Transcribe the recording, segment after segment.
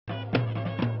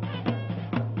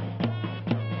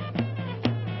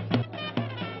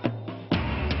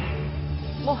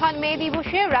মহান মে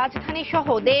দিবসে রাজধানী সহ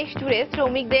দেশ জুড়ে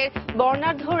শ্রমিকদের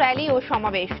বর্ণাঢ্য র্যালি ও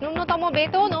সমাবেশ। ন্যূনতম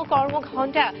বেতন ও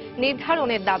কর্মঘণ্টা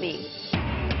নির্ধারণের দাবি।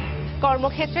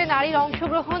 কর্মক্ষেত্রে নারীর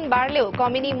অংশগ্রহণ বাড়লেও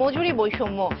কমেনি মজুরি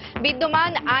বৈষম্য।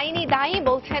 বিদ্যমান আইনি দায়ী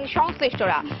বলছেন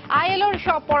সংশ্লিষ্টরা। আইএলওর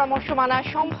সব পরামর্শ মানা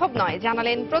সম্ভব নয়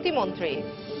জানালেন প্রতিমন্ত্রী।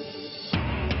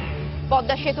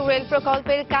 পদ্মা সেতু রেল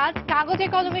প্রকল্পের কাজ কাগজে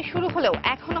কলমে শুরু হলেও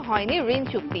এখনো হয়নি ঋণ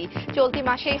চুক্তি। চলতি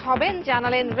মাসেই হবেন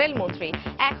জানালেন রেলমন্ত্রী।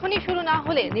 এখনই শুরু না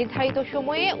হলে নির্ধারিত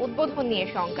সময়ে উদ্বোধন নিয়ে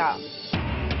শঙ্কা।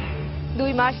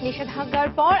 2 মাস নিষেধাজ্ঞার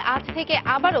পর আজ থেকে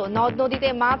আবারও নদ নদীতে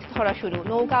মাছ ধরা শুরু।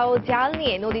 নৌকা ও জাল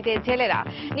নিয়ে নদীতে জেলেরা।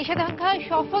 নিষেধাজ্ঞা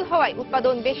সফল হওয়ায়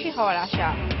উৎপাদন বেশি হওয়ার আশা।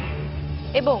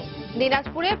 এবং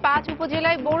দিনাজপুরে 5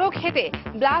 উপজেলায় বোরো ক্ষেতে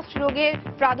ব্লাস্ট রোগের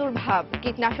প্রাদুর্ভাব।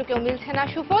 কীটনাশকেও মিলছে না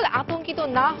সুফল। আতঙ্কিত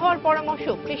না হওয়ার পরামর্শ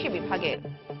কৃষি বিভাগের।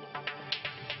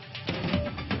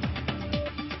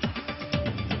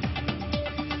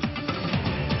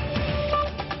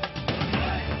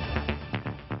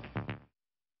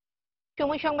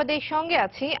 সময় সংবাদের সঙ্গে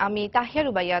আছি আমি তাহিয়া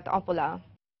রুবাইয়াত অপলা।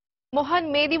 মহান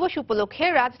মে দিবস উপলক্ষে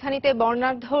রাজধানীতে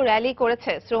বর্ণাঢ্য র্যালি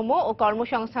করেছে শ্রম ও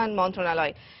কর্মসংস্থান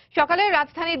মন্ত্রণালয়। সকালে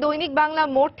রাজধানীর দৈনিক বাংলা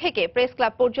মোড় থেকে প্রেস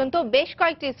ক্লাব পর্যন্ত বেশ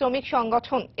কয়েকটি শ্রমিক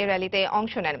সংগঠন এ র্যালিতে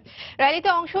অংশ নেন। র্যালিতে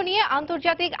অংশ নিয়ে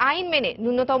আন্তর্জাতিক আইন মেনে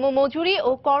ন্যূনতম মজুরি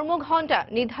ও কর্মঘণ্টা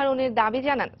নির্ধারণের দাবি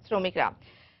জানান শ্রমিকরা।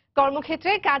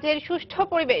 কর্মক্ষেত্রে কাজের সুষ্ঠু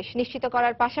পরিবেশ নিশ্চিত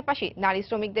করার পাশাপাশি নারী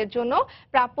শ্রমিকদের জন্য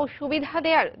প্রাপ্য সুবিধা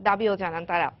দেওয়ার দাবিও জানান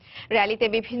তারা। র্যালিতে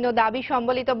বিভিন্ন দাবি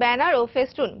সম্বলিত ব্যানার ও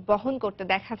ফেস্টুন বহন করতে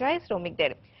দেখা যায়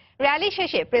শ্রমিকদের। র্যালি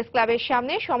শেষে প্রেস ক্লাবের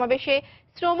সামনে সমাবেশে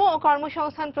শ্রম ও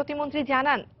কর্মসংস্থান প্রতিমন্ত্রী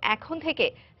জানান, এখন থেকে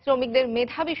শ্রমিকদের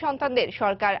মেধাবী সন্তানদের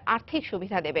সরকার আর্থিক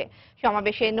সুবিধা দেবে।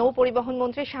 সমাবেশে নৌ পরিবহন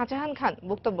মন্ত্রী শাহজাহান খান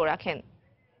বক্তব্য রাখেন।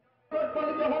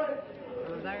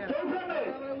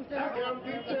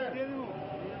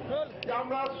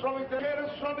 আমরা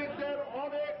শ্রমিকদের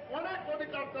অনেক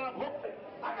অধিকার তারা ভোগ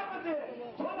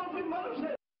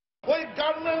ওই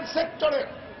গার্মেন্ট সেক্টরে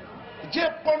যে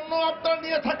পণ্য আপনারা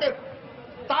নিয়ে থাকেন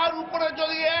তার উপরে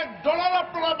যদি $1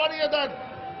 আপনারা বাড়িয়ে দেন,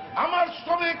 আমার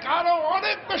শ্রমিক আরো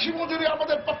অনেক বেশি মজুরি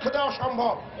আমাদের পক্ষে দেওয়া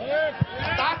সম্ভব।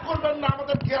 তা করবেন না,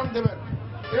 আমাদের জ্ঞান দেবেন।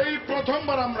 এই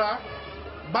প্রথমবার আমরা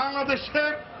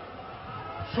বাংলাদেশের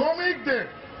শ্রমিকদের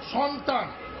সন্তান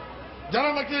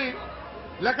যারা নাকি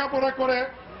লেখাপড়া করে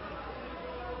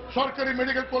সরকারি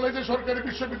মেডিকেল কলেজে, সরকারি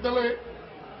বিশ্ববিদ্যালয়ে,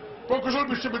 প্রকৌশল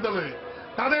বিশ্ববিদ্যালয়ে,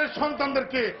 তাদের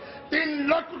সন্তানদেরকে 3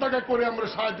 লক্ষ টাকা করে আমরা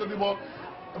সাহায্য দিব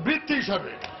বৃত্তি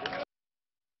হিসাবে।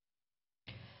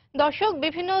 দর্শক,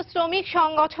 বিভিন্ন শ্রমিক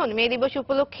সংগঠন মে দিবস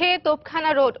উপলক্ষে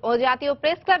তোপখানা রোড ও জাতীয়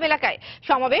প্রেস ক্লাব এলাকায়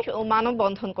সমাবেশ ও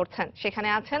মানববন্ধন করছেন। সেখানে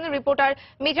আছেন রিপোর্টার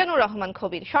মিজানুর রহমান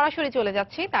খবির। সরাসরি চলে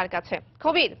যাচ্ছি তার কাছে।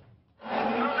 খবির,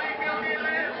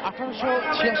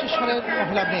 1886 সালের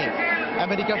 1 মে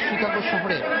আমেরিকার শিকাগো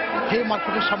শহরে হে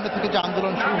মার্কেটের সামনে থেকে যে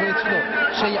আন্দোলন শুরু হয়েছিল,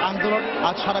 সেই আন্দোলন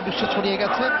আজ সারা বিশ্বে ছড়িয়ে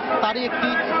গেছে। তারই একটি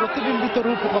প্রতিবিম্বিত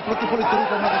রূপ বা প্রতিফলিত রূপ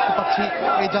আমরা দেখতে পাচ্ছি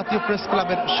এই জাতীয় প্রেস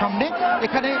ক্লাবের সামনে।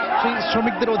 এখানে সেই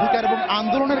শ্রমিকদের অধিকার এবং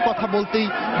আন্দোলনের কথা বলতেই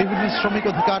বিভিন্ন শ্রমিক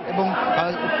অধিকার এবং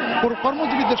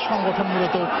কর্মজীবীদের সংগঠন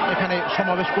মূলত এখানে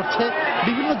সমাবেশ করছে।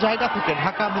 বিভিন্ন জায়গা থেকে,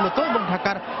 ঢাকা মূলত এবং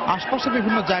ঢাকার আশপাশে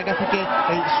বিভিন্ন জায়গা থেকে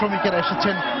এই শ্রমিকেরা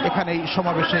এসেছেন এখানে এই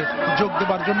সমাবেশে যোগ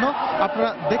দেবার জন্য। আপনারা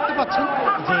দেখতে পাচ্ছেন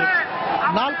যে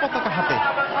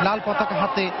লাল পতাকা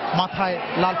হাতে মাথায়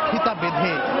লাল ফিতা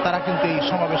বেঁধে তারা কিন্তু এই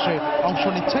সমাবেশে অংশ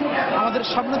নিচ্ছেন। আমাদের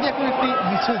সামনে দিয়ে এখন একটি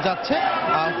মিছিল যাচ্ছে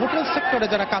হোটেল সেক্টরে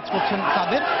যারা কাজ করছেন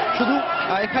তাদের। শুধু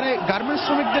এখানে গার্মেন্টস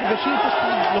শ্রমিকদের বেশি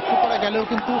উপস্থিতি লক্ষ্য করা গেলেও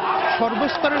কিন্তু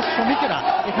সর্বস্তরের শ্রমিকেরা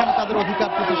এখানে তাদের অধিকার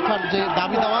প্রতিষ্ঠার যে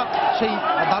দাবি দেওয়া, সেই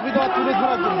দাবি দেওয়া তুলে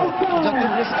ধরার জন্য জাতীয়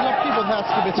প্রেস ক্লাবটি বোধহয়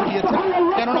আজকে বেছে নিয়েছেন।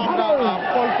 কেননা আমরা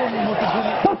পল্টন, মতিঝিল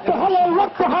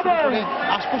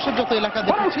আশপাশের যত এলাকা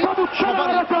দেখেছি সবার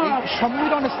এই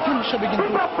সম্মিলন স্থল হিসেবে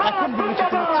কিন্তু এখন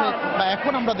বিবেচিত হচ্ছে বা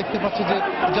এখন আমরা দেখতে পাচ্ছি যে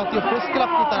জাতীয় প্রেস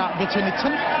ক্লাবকে তারা বেছে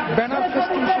নিচ্ছেন। ব্যানার,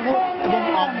 ফেস্টুন সহ এবং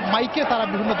মাইকে তারা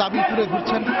বিভিন্ন দাবি তুলে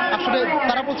ধরছেন। আসলে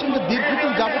তারা বলছেন যে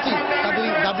দীর্ঘদিন যাবতই তাদের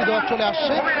দাবি দেওয়া চলে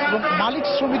আসছে এবং মালিক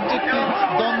শ্রমিক যে একটি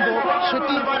দ্বন্দ্ব,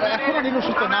 সেটি এখনো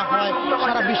নিরসিত না হয়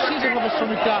সারা বিশ্বে যেভাবে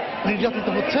শ্রমিকরা নির্যাতিত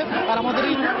হচ্ছে। আর আমাদের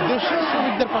এই দেশের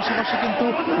শ্রমিকদের পাশাপাশি কিন্তু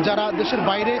যারা দেশের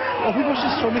বাইরে অভিবাসী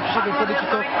শ্রমিক হিসেবে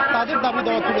পরিচিত, তাদের দাবি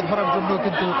দেওয়া তুলে ধরার জন্য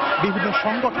কিন্তু বিভিন্ন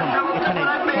সংগঠন এখানে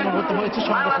সমবেত হয়েছে।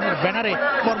 সংগঠনের ব্যানারে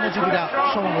কর্মজীবীরা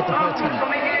সমবেত হয়েছেন।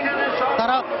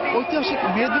 তারা ঐতিহাসিক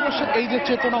মে দিবসের এই যে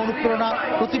চেতনা অনুপ্রেরণা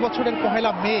প্রতি বছরের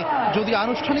 1 মে যদি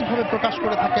আনুষ্ঠানিকভাবে প্রকাশ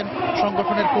করে থাকেন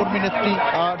সংগঠনের কর্মী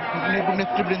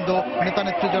নেতৃবৃন্দ নেতা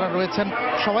নেত্রী যারা রয়েছেন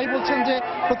সবাই বলছেন যে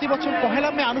প্রতি বছর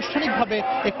 1 মে আনুষ্ঠানিকভাবে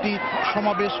একটি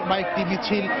সমাবেশ বা একটি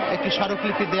মিছিল একটি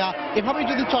স্মারকলিপি দেয়া এভাবেই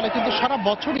যদি চলে কিন্তু সারা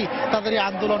বছরই তাদের এই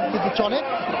আন্দোলন কিন্তু চলে।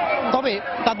 তবে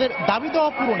তাদের দাবি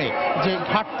দেওয়া পূরণে যে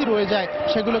ঘাটতি রয়ে যায়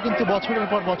সেগুলো কিন্তু বছরের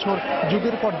পর বছর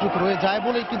যুগের পর যুগ রয়ে যায়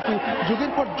বলেই কিন্তু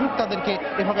যুগের পর যুগ তাদেরকে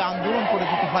এভাবে আন্দোলন করে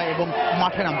যেতে হয় এবং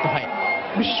মাঠে নামতে হয়।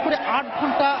 বিশেষ করে 8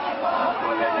 ঘন্টা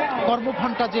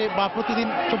কর্মঘণ্টা যে বা প্রতিদিন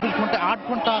 24 ঘন্টায় 8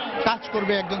 ঘন্টা কাজ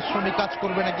করবে একজন শ্রমিক, কাজ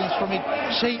করবেন একজন শ্রমিক,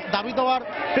 সেই দাবি দেওয়ার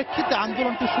প্রেক্ষিতে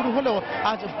আন্দোলনটি শুরু হলেও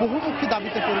আজ বহুমুখী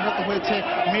দাবিতে পরিণত হয়েছে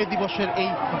মে দিবসের এই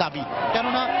দাবি।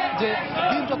 কেননা যে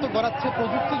দিন যত গড়াচ্ছে,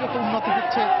 প্রযুক্তি যত উন্নত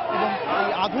হচ্ছে এবং এই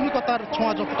আধুনিকতার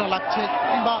ছোঁয়া যতটা লাগছে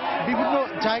কিংবা বিভিন্ন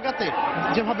জায়গাতে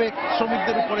যেভাবে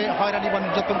শ্রমিকদের উপরে হয়রানি বা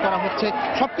নির্যাতন করা হচ্ছে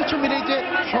সবকিছু মিলেই যে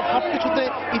সবকিছুতে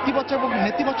ইতিবাচক এবং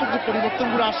নেতিবাচক যে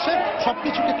পরিবর্তনগুলো আসছে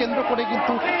সবকিছুকে কেন্দ্র করে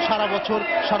কিন্তু সারা বছর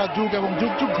সারা যুগ এবং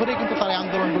যুগ যুগ ধরে কিন্তু তারা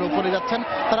আন্দোলনগুলো করে যাচ্ছেন।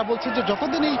 তারা বলছেন যে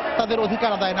যতদিনই তাদের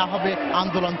অধিকার আদায় না হবে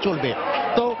আন্দোলন চলবে।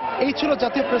 তো এই ছিল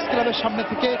জাতীয় প্রেস ক্লাবের সামনে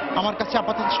থেকে আমার কাছে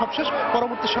আপাতত সবশেষ।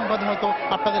 পরবর্তী সংবাদে হয়তো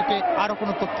আপনাদেরকে আরো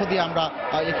কোনো তথ্য দিয়ে আমরা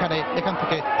এখান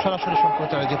থেকে সরাসরি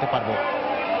সম্প্রচারে যেতে পারবো।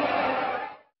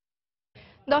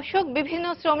 দর্শক, বিভিন্ন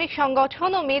শ্রমিক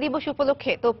সংগঠন ও মে দিবস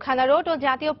উপলক্ষে তোপখানা রোড ও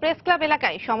জাতীয় প্রেস ক্লাব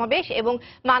এলাকায় সমাবেশ এবং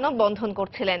মানববন্ধন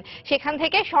করছিলেন। সেখান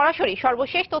থেকে সরাসরি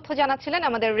সর্বশেষ তথ্য জানাচ্ছিলেন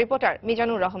আমাদের রিপোর্টার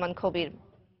মিজানুর রহমান কবির।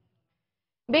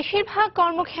 বেশিরভাগ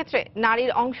কর্মক্ষেত্রে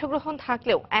নারীর অংশগ্রহণ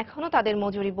থাকলেও এখনো তাদের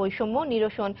মজুরি বৈষম্য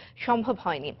নিরসন সম্ভব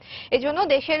হয়নি। এজন্য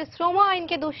দেশের শ্রম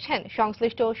আইনকে দুষছেন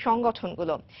সংশ্লিষ্ট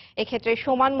সংগঠনগুলো। এক্ষেত্রে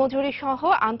সমান মজুরি সহ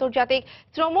আন্তর্জাতিক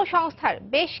শ্রম সংস্থার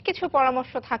বেশ কিছু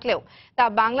পরামর্শ থাকলেও তা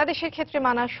বাংলাদেশের ক্ষেত্রে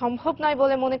মানা সম্ভব নয়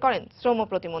বলে মনে করেন শ্রম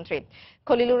প্রতিমন্ত্রী।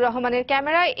 খলিলুর রহমানের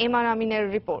ক্যামেরায় এমআর আমিনের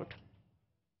রিপোর্ট।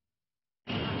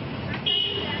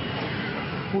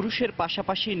 পুরুষের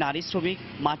পাশাপাশি নারী শ্রমিক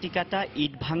মাটি কাটা,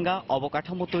 ইট ভাঙ্গা,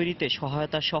 অবকাঠামো তৈরিতে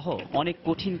সহায়তা সহ অনেক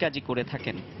কঠিন কাজই করে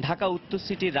থাকেন। ঢাকা উত্তর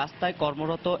সিটির রাস্তায়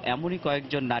কর্মরত এমনই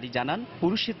কয়েকজন নারী জানান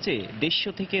পুরুষের চেয়ে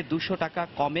 150 থেকে 200 টাকা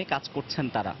কমে কাজ করছেন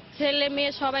তারা। ছেলে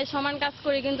মেয়ে সবাই সমান কাজ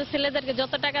করি, কিন্তু ছেলেদেরকে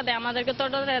যত টাকা দেয় আমাদেরকে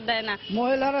তত টাকা দেয় না।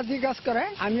 মহিলারা যে কাজ করে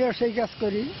আমিও সেই কাজ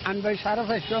করি। আমি ভাই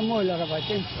 450, মহিলারা ভাই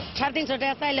 300। 350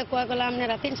 টাকা চাইলে কয় গেল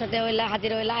আপনারা 300 টাকা হইলে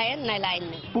হাজির হইলে আইন নাই লাইন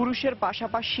নেই। পুরুষের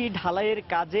পাশাপাশি ঢালাইয়ের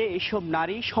কাজে এসব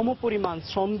নারী সমপরিমাণ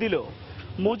শ্রম দিলেও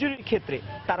মজুরির ক্ষেত্রে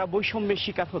তারা বৈষম্যের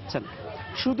শিকার হচ্ছেন।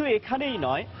 শুধু এখানেই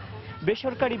নয়,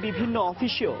 বেসরকারি বিভিন্ন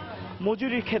অফিসেও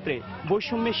মজুরির ক্ষেত্রে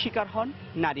বৈষম্যের শিকার হন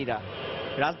নারীরা।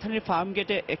 রাজধানীর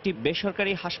ফার্মগেটে একটি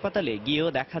বেসরকারি হাসপাতালে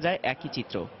গিয়েও দেখা যায় একই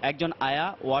চিত্র। একজন আয়া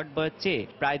ওয়ার্ড বয়ের চেয়ে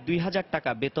প্রায় 2000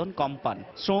 টাকা বেতন কম পান।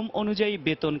 শ্রম অনুযায়ী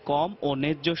বেতন কম ও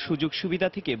ন্যায্য সুযোগ সুবিধা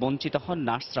থেকে বঞ্চিত হন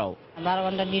নার্সরাও। 12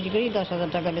 ঘন্টা ডিউটি করি 10,000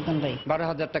 টাকা বেতন পাই।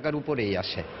 12,000 টাকার উপরেই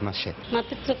আসে মাসে।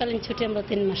 মাতৃত্বকালীন ছুটি আমরা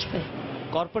 3 মাস পাই।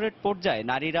 কর্পোরেট পর্যায়ে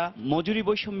নারীরা মজুরি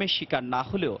বৈষম্যের শিকার না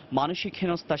হলেও মানসিক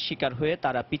হেনস্থার শিকার হয়ে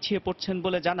তারা পিছিয়ে পড়ছেন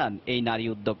বলে জানান এই নারী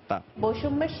উদ্যোক্তা।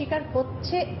 বৈষম্যের শিকার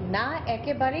হচ্ছে না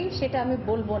একেবারেই সেটা আমি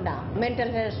বলবো না। মেন্টাল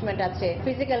হ্যারাসমেন্ট আছে,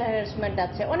 ফিজিক্যাল হ্যারাসমেন্ট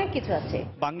আছে, অনেক কিছু আছে।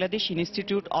 Bangladesh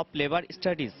institute of labour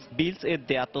studies বিলস এর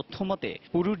দেয়া তথ্য মতে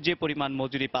পুরুষ যে পরিমাণ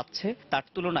মজুরি পাচ্ছে তার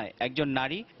তুলনায় একজন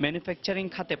নারী ম্যানুফ্যাকচারিং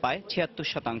খাতে পায়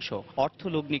 76%, অর্থ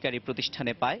লগ্নিকারী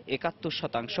প্রতিষ্ঠানে পায়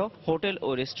 71%, হোটেল ও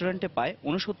রেস্টুরেন্টে পায়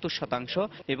 69%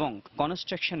 এবং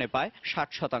কনস্ট্রাকশনে পায়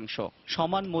 60%।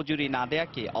 সমান মজুরি না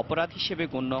দেয়াকে অপরাধ হিসেবে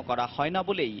গণ্য করা হয় না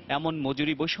বলেই এমন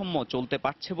মজুরি বৈষম্য চলতে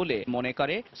পারছে বলে মনে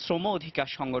করে শ্রম অধিকার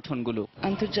সংগঠনগুলো।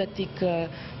 আন্তর্জাতিক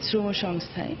শ্রম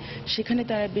সংস্থায় সেখানে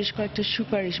তারা বেশ কয়েকটা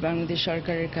সুপারিশ বাংলাদেশ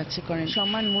সরকারের কাছে করেন,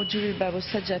 সমান মজুরির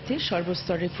ব্যবস্থা যাতে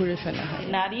সর্বস্তরে করে ফেলা হয়।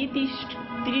 নারী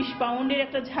 30 পাউন্ডের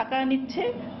একটা ঝাঁকা নিচ্ছে,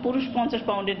 পুরুষ 50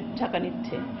 পাউন্ডের ঝাঁকা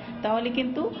নিচ্ছে, তাহলে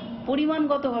কিন্তু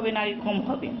পরিমাণগতভাবে নারীর কম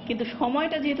হবে, কিন্তু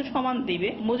সময়টা যেহেতু সমান দিবে,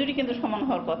 মজুরি কিন্তু সমান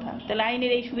হওয়ার কথা। তাহলে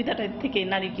আইনের এই সুবিধাটা থেকে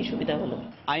নারীর কি সুবিধা হলো?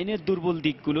 আইনের দুর্বল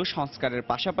দিকগুলো সংস্কারের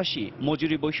পাশাপাশি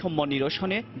মজুরি বৈষম্য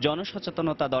নিরসনে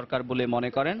জনসচেতনতা দরকার বলে মনে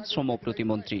করেন শ্রম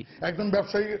প্রতিমন্ত্রী। একজন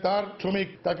ব্যবসায়ী তার শ্রমিক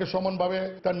তাকে সমানভাবে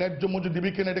তার ন্যায্য মজুরি দিবে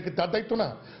কিনা এটা কি তার দায়িত্ব না?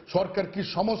 সরকার কি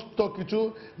সমস্ত কিছু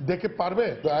দেখে পারবে?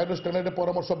 আইএলও স্ট্যান্ডার্ডের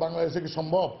পরামর্শ বাংলাদেশে কি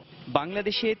সম্ভব?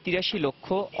 বাংলাদেশে 83 লক্ষ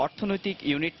অর্থনৈতিক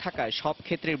ইউনিট থাকায় সব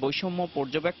ক্ষেত্রের বৈষম্য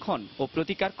পর্যবেক্ষণ ও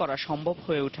প্রতিকার করা সম্ভব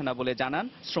হয়ে ওঠে না বলে জানান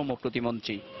শ্রম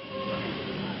প্রতিমন্ত্রী।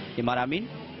 এমআর আমিন,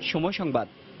 সময় সংবাদ,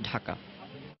 ঢাকা।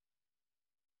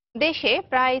 দেশে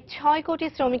প্রায় 6 কোটি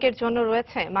শ্রমিকের জন্য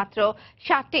রয়েছে মাত্র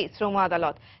 7টি শ্রম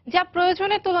আদালত, যা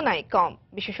প্রয়োজনের তুলনায় কম।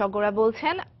 বিশেষজ্ঞরা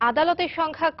বলছেন, আদালতের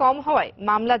সংখ্যা কম হওয়ায়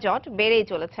মামলা জট বেড়েই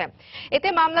চলেছে। এতে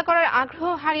মামলা করার আগ্রহ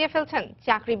হারিয়ে ফেলছেন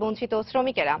চাকরি বঞ্চিত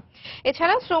শ্রমিকেরা।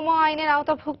 এছাড়া শ্রম আইনের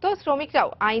আওতাভুক্ত শ্রমিকরাও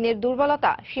আইনের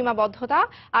দুর্বলতা, সীমাবদ্ধতা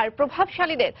আর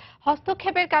প্রভাবশালীদের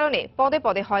হস্তক্ষেপের কারণে পদে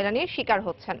পদে হয়রানির শিকার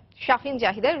হচ্ছেন। শাফিন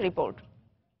জাহিদের রিপোর্ট।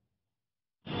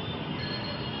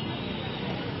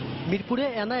 মিরপুরে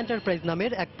অ্যানা এন্টারপ্রাইজ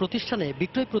নামের এক প্রতিষ্ঠানে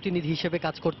বিক্রয় প্রতিনিধি হিসেবে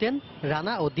কাজ করতেন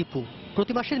রানা ও দীপু।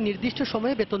 প্রতি মাসের নির্দিষ্ট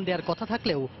সময়ে বেতন দেওয়ার কথা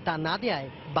থাকলেও তা না দেয়ায়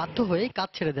বাধ্য হয়ে কাজ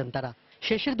ছেড়ে দেন তারা।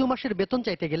 শেষের 2 মাসের বেতন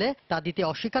চাইতে গেলে তা দিতে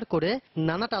অস্বীকার করে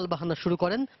নানা টালবাহানা শুরু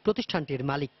করেন প্রতিষ্ঠানটির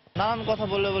মালিক। নানান কথা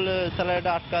বলে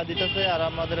স্যালারিটা আটকা দিতেছে, আর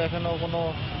আমাদের এখানেও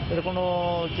কোনো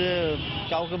যে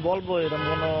কাউকে বলবো এরকম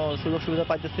কোনো সুযোগ সুবিধা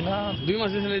পাইতেছি না। 2 মাস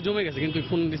স্যালারি জমে গেছে কিন্তু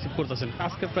ফোন রিসিভ করতেছেন।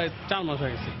 আজকে প্রায় 4 মাস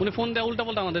হয়ে গেছে। উনি ফোন দেয়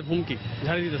উল্টাপাল্টা আমাদের হুমকি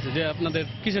ঝাড়ি দিতেছে যে আপনাদের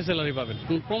কিসের স্যালারি পাবেন,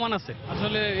 প্রমাণ আছে।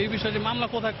 আসলে এই বিষয়ে যে মামলা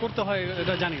কোথায় করতে হয়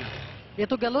এটা জানি না। এ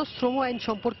তো গেল শ্রম আইন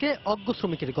সম্পর্কে অজ্ঞ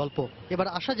শ্রমিকের গল্প। এবার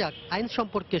আসা যাক আইন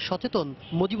সম্পর্কে সচেতন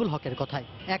মুজিবুল হকের কথায়।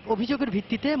 এক অভিযোগের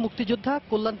ভিত্তিতে মুক্তিযোদ্ধা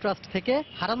কল্যাণ ট্রাস্ট থেকে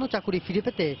হারানো চাকুরি ফিরে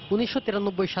পেতে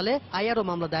 1993 সালে আইআরও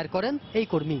মামলা দায়ের করেন এই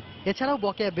কর্মী। এছাড়াও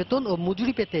বকেয়া বেতন ও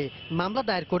মজুরি পেতে মামলা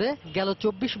দায়ের করে গেল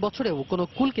 24 বছরেও কোনো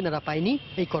কুল কিনারা পায়নি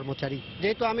এই কর্মচারী।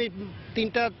 যেহেতু আমি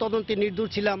 3টা তদন্তে নির্দোষ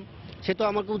ছিলাম, সে তো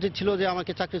আমাকে উচিত ছিল যে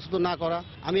আমাকে চাকরিচ্যুত না করা।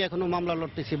 আমি এখনো মামলা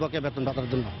লড়তেছি বকেয়া বেতন ভাতার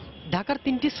জন্য। ঢাকার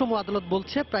 3টি শ্রম আদালত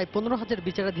বলছে প্রায় 15,000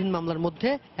 বিচারাধীন মামলার মধ্যে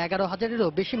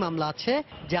 11,000-এরও বেশি মামলা আছে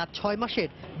যা 6 মাসের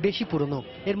বেশি পুরনো।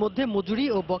 এর মধ্যে মজুরি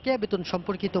ও বকেয়া বেতন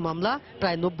সম্পর্কিত মামলা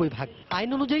প্রায় 90%। আইন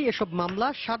অনুযায়ী এসব মামলা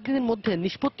 60 দিনের মধ্যে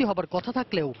নিষ্পত্তি হবার কথা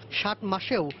থাকলেও 60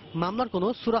 মাসেও মামলার কোনো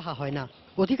সুরাহা হয় না।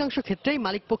 অধিকাংশ ক্ষেত্রেই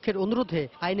মালিক পক্ষের অনুরোধে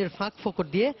আইনের ফাঁক ফোকর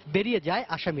দিয়ে বেরিয়ে যায়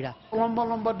আসামিরা। লম্বা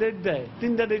লম্বা ডেট দেয়,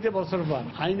 3টা ডেটে বছর পার।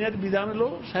 আইনের বিধান হলো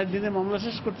 60 দিনে মামলা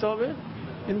শেষ করতে হবে,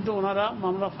 কিন্তু ওনারা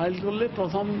মামলা ফাইল করলে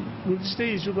প্রথম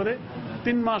নোটিশটাই ইস্যু করে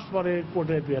 3 মাস পরে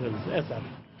কোর্টে অ্যাপিয়ারেন্স।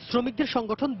 শ্রমিকদের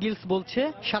সংগঠন গিলস বলছে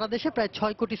সারা দেশে প্রায়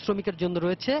 6 কোটি শ্রমিকের জন্য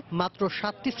রয়েছে মাত্র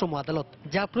 7টি শ্রম আদালত,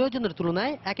 যা প্রয়োজনের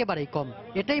তুলনায় একেবারেই কম।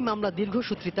 এটাই মামলা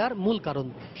দীর্ঘসূত্রিতার মূল কারণ।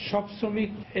 সব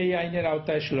শ্রমিক এই আইনের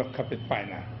আওতায় সুরক্ষা পায়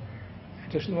না।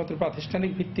 এটা শুধুমাত্র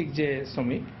প্রাতিষ্ঠানিক ভিত্তিক যে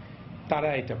শ্রমিক তারা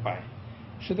এটা পায়।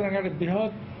 সুতরাং একটা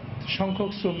বৃহৎ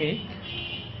সংখ্যক শ্রমিক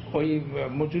ওই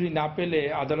মজুরি না পেলে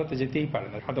আদালতে যেতেই পারে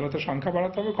না। আদালতের সংখ্যা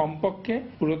বাড়াতে হবে কমপক্ষে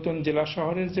পুরাতন জেলা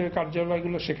শহরের যে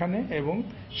কার্যালয়গুলো সেখানে এবং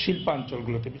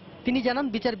শিল্পাঞ্চলগুলোতে। তিনি জানান,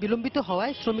 বিচার বিলম্বিত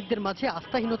হওয়ায় শ্রমিকদের মাঝে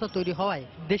আস্থাহীনতা তৈরি হওয়ায়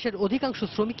দেশের অধিকাংশ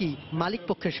শ্রমিকই মালিক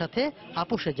পক্ষের সাথে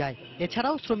আপোষে যায়।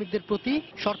 এছাড়াও শ্রমিকদের প্রতি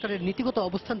সরকারের নীতিগত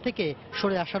অবস্থান থেকে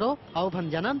সরে আসারও আহ্বান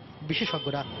জানান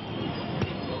বিশেষজ্ঞরা।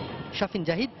 শাফিন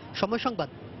জাহিদ, সময় সংবাদ,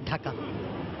 ঢাকা।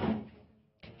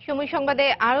 সময় সংবাদে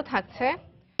আরো থাকছে,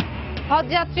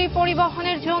 হজযাত্রী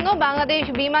পরিবহনের জন্য বাংলাদেশ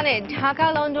বিমানে ঢাকা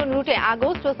লন্ডন রুটে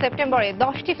আগস্ট ও সেপ্টেম্বরে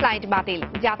 10টি ফ্লাইট বাতিল।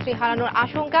 যাত্রী হারানোর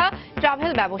আশঙ্কা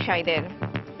ট্রাভেল ব্যবসায়ীদের।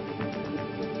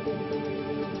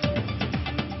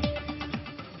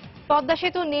 পদ্মা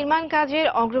সেতু নির্মাণ কাজের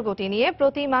অগ্রগতি নিয়ে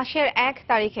প্রতি মাসের 1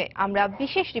 তারিখে আমরা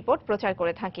বিশেষ রিপোর্ট প্রচার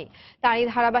করে থাকি। তারই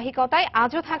ধারাবাহিকতায়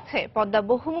আজও থাকছে পদ্মা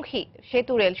বহুমুখী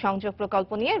সেতু রেল সংযোগ প্রকল্প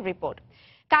নিয়ে রিপোর্ট।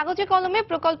 কাগজে কলমে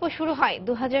প্রকল্প শুরু হয়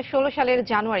 2016 সালের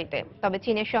জানুয়ারিতে। তবে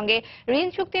চীনের সঙ্গে ঋণ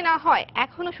চুক্তি না হয়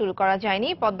এখনো শুরু করা যায়নি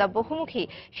পদ্মা বহুমুখী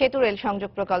সেতু রেল সংযোগ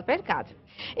প্রকল্পের কাজ।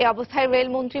 এ অবস্থায়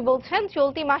রেলমন্ত্রী বলছেন,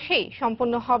 চলতি মাসেই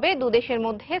সম্পন্ন হবে 2 দেশের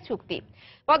মধ্যে চুক্তি।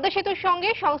 পদ্মা সেতুর সঙ্গে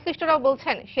সংশ্লিষ্টরাও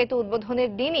বলছেন, সেতু উদ্বোধনের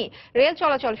দিনই রেল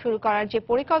চলাচল শুরু করার যে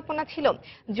পরিকল্পনা ছিল,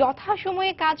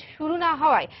 যথাসময়ে কাজ শুরু না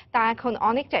হওয়ায় তা এখন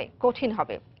অনেকটাই কঠিন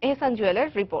হবে। এহসান জুয়েলের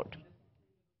রিপোর্ট।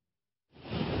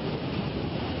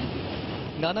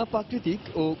 নানা প্রাকৃতিক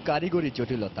ও কারিগরি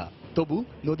জটিলতা, তবু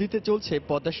নদীতে চলছে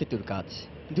পদ্মা সেতুর কাজ।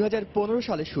 2015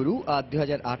 সালে শুরু আর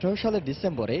 2018 সালের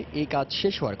ডিসেম্বরে এই কাজ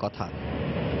শেষ হওয়ার কথা।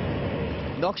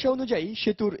 নকশা অনুযায়ী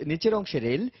সেতুর নিচের অংশে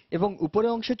রেল এবং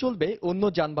উপরের অংশে চলবে অন্য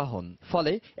যানবাহন।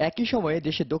 ফলে একই সময়ে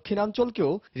দেশের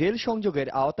দক্ষিণাঞ্চলকেও রেল সংযোগের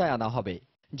আওতায় আনা হবে।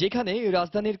 যেখানে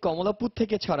রাজধানীর কমলাপুর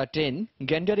থেকে ছাড়া ট্রেন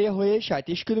গ্যান্ডারিয়া হয়ে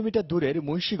 37 কিলোমিটার দূরের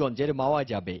মুন্সিগঞ্জের মাওয়ায়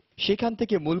যাবে, সেখান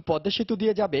থেকে মূল পদ্মা সেতু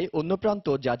দিয়ে যাবে অন্য প্রান্ত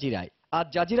জাজিরায়। আর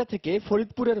জাজিরা থেকে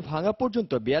ফরিদপুরের ভাঙ্গা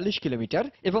পর্যন্ত 42 কিলোমিটার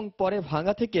এবং পরে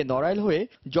ভাঙ্গা থেকে নড়াইল হয়ে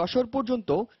যশোর পর্যন্ত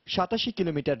 87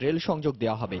 কিলোমিটার রেল সংযোগ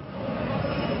দেওয়া হবে।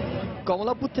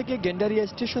 কমলাপুর থেকে গেন্ডারিয়া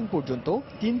স্টেশন পর্যন্ত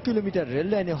 3 কিলোমিটার রেল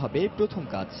লাইনে হবে প্রথম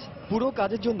কাজ। পুরো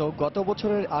কাজের জন্য গত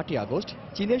বছরের 8 আগস্ট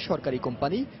চীনের সরকারি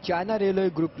কোম্পানি চায়না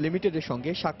রেলওয়ে গ্রুপ লিমিটেডের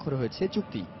সঙ্গে স্বাক্ষর হয়েছে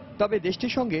চুক্তি। তবে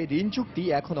দেশটির সঙ্গে ঋণ চুক্তি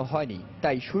এখনো হয়নি,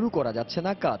 তাই শুরু করা যাচ্ছে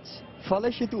না কাজ। ফলে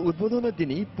সেতু উদ্বোধনের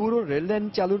দিনই পুরো রেল লাইন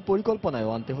চালুর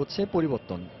পরিকল্পনায় আনতে হচ্ছে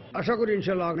পরিবর্তন। আশা করি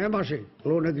ইনশাআল্লাহ আগামী মাসে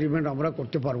লোন এগ্রিমেন্ট আমরা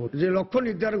করতে পারবো। যে লক্ষ্য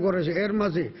নির্ধারণ করেছে এর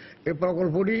মাঝে এই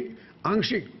প্রকল্পটি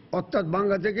আংশিক, অর্থাৎ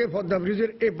বাংলা থেকে পদ্মা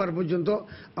ব্রিজের এপার পর্যন্ত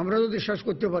আমরা যদি শেষ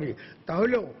করতে পারি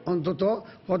তাহলেও অন্তত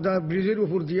পদ্মা ব্রিজের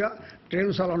উপর দিয়া ট্রেন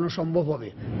চালানো সম্ভব হবে।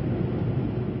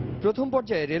 প্রথম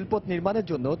পর্যায়ে রেলপথ নির্মাণের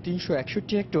জন্য 361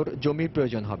 হেক্টর জমির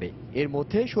প্রয়োজন হবে। এর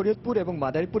মধ্যে শরীয়তপুর এবং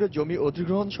মাদারীপুরের জমি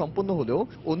অধিগ্রহণ সম্পন্ন হলেও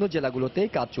অন্য জেলাগুলোতে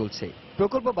কাজ চলছে।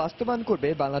 প্রকল্প বাস্তবায়ন করবে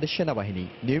বাংলাদেশ সেনাবাহিনী।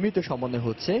 নিয়মিত সমন্বয়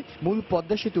হচ্ছে মূল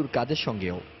পদ্মা সেতুর কাজের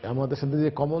সঙ্গেও। আমাদের সাথে যে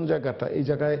কমন জায়গাটা, এই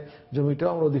জায়গায়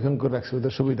জমিটাও আমরা অধিগ্রহণ করে রাখছি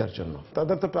ওদের সুবিধার জন্য।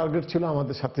 তাদের তো টার্গেট ছিল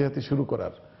আমাদের সাথে সাথে শুরু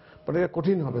করার, বাট এটা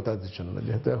কঠিন হবে তাদের জন্য,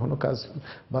 যেহেতু এখনো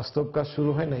বাস্তব কাজ শুরু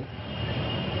হয় নাই।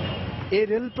 এই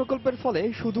রেল প্রকল্পের ফলে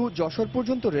শুধু যশোর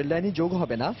পর্যন্ত রেল লাইনই যোগ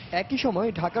হবে না, একই সময়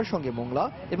ঢাকার সঙ্গে মোংলা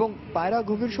এবং পায়রা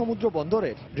গভীর সমুদ্র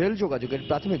বন্দরের রেল যোগাযোগের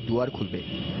প্রাথমিক দুয়ার খুলবে।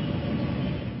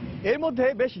 এর মধ্যে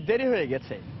বেশ দেরি হয়ে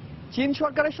গেছে। চীন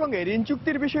সরকারের সঙ্গে ঋণ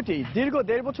চুক্তির বিষয়টি দীর্ঘ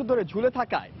 1.5 বছর ধরে ঝুলে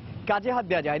থাকায় কাজে হাত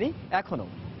দেওয়া যায়নি এখনো।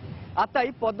 আর তাই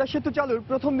পদ্মা সেতু চালুর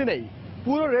প্রথম দিনেই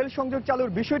পুরো রেল সংযোগ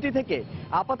চালুর বিষয়টি থেকে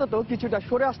আপাতত কিছুটা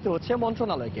সরে আসতে হচ্ছে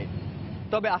মন্ত্রণালয়কে।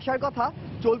 তবে আশার কথা,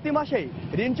 চলতি মাসেই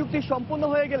ঋণ চুক্তি সম্পূর্ণ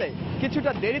হয়ে গেলে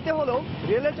কিছুটা দেরিতে হলেও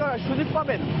রেলে চড়ার সুযোগ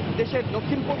পাবেন দেশের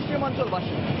দক্ষিণ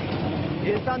পশ্চিমাঞ্চলবাসী।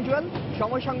 ইহসান জুয়েল,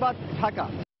 সময় সংবাদ, ঢাকা।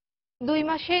 2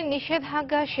 মাসের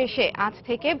নিষেধাজ্ঞা শেষে আজ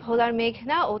থেকে ভোলার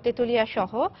মেঘনা ও তেতুলিয়া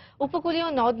সহ উপকূলীয়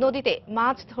নদ নদীতে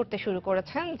মাছ ধরতে শুরু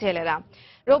করেছেন জেলেরা।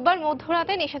 রোববার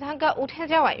মধ্যরাতে নিষেধাজ্ঞা উঠে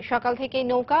যাওয়ায় সকাল থেকেই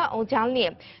নৌকা ও জাল নিয়ে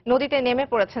নদীতে নেমে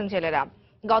পড়েছেন জেলেরা।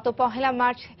 গত 1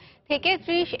 মার্চ থেকে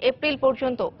 30 এপ্রিল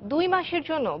পর্যন্ত 2 মাসের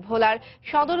জন্য ভোলার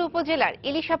সদর উপজেলার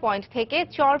ইলিশা পয়েন্ট থেকে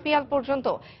চরপিয়াল পর্যন্ত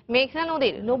মেঘনা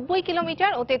নদীর 90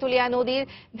 কিলোমিটার ও তেতুলিয়া নদীর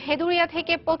ভেদুরিয়া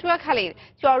থেকে পটুয়াখালীর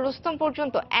চর রুস্তম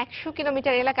পর্যন্ত 100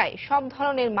 কিলোমিটার এলাকায় সব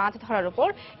ধরনের মাছ ধরার উপর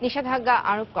নিষেধাজ্ঞা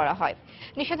আরোপ করা হয়।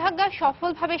 নিষেধাজ্ঞা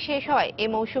সফলভাবে শেষ হয় এ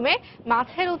মৌসুমে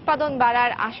মাছের উৎপাদন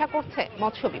বাড়ার আশা করছে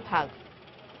মৎস্য বিভাগ।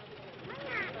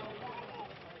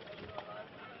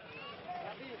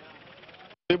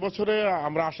 এবছরে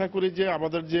আমরা আশা করি যে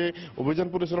আমাদের যে অভিযান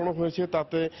পরিচালনা হয়েছে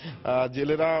তাতে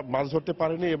জেলেরা মাছ ধরতে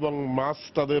পারেনি এবং মাছ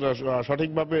তাদের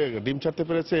সঠিকভাবে ডিম ছাড়তে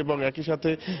পেরেছে এবং একই সাথে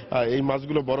এই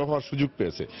মাছগুলো বড় হওয়ার সুযোগ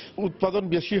পেয়েছে। উৎপাদন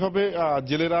বেশি হবে,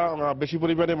 জেলেরা বেশি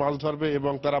পরিমাণে মাছ ধরবে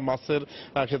এবং তারা মাছের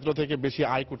ক্ষেত্র থেকে বেশি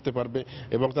আয় করতে পারবে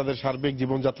এবং তাদের সার্বিক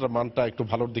জীবনযাত্রার মানটা একটু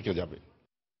ভালোর দিকে যাবে।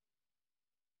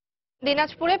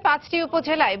 দিনাজপুরে 5টি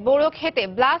উপজেলায় বোরো ক্ষেতে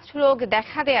ব্লাস্ট রোগ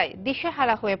দেখা দেয়ায়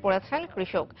দিশেহারা হয়ে পড়েছেন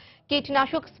কৃষক।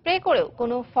 কীটনাশক স্প্রে করেও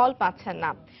কোনো ফল পাচ্ছেন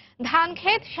না। ধান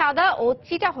ক্ষেত সাদা ও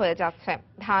চিটা হয়ে যাচ্ছে।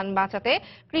 ধান বাঁচাতে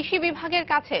কৃষি বিভাগের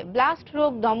কাছে ব্লাস্ট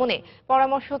রোগ দমনে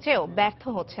পরামর্শ চেয়েও ব্যর্থ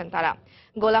হচ্ছেন তারা।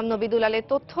 গোলাম নবী দুলালের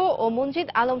তথ্য ও মঞ্জিদ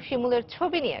আলম শিমুলের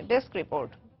ছবি নিয়ে ডেস্ক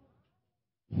রিপোর্ট।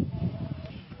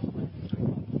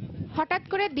 হঠাৎ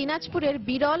করে দিনাজপুরের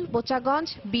বিরল, বোচাগঞ্জ,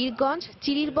 বীরগঞ্জ,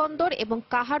 চিরিরবন্দর এবং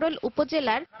কাহারোল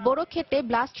উপজেলার বোরো ক্ষেতে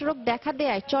ব্লাস্ট রোগ দেখা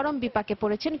দেয়ায় চরম বিপাকে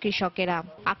পড়েছেন কৃষকেরা।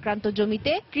 আক্রান্ত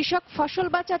জমিতে কৃষক ফসল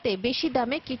বাঁচাতে বেশি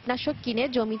দামে কীটনাশক কিনে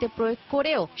জমিতে প্রয়োগ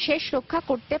করেও শেষ রক্ষা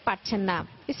করতে পারছেন না।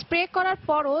 স্প্রে করার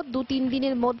পরও 2-3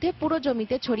 দিনের মধ্যে পুরো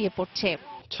জমিতে ছড়িয়ে পড়ছে।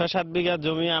 6-7 বিঘা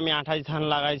জমি আমি 28 ধান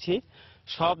লাগাইছি,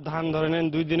 সব ধান ধরে নেন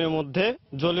 2 দিনের মধ্যে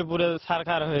জ্বলে পুড়ে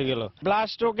ছারখার হয়ে গেল।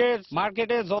 ব্লাস্ট রোগের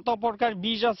মার্কেটে যত প্রকার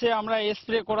বিষ আছে আমরা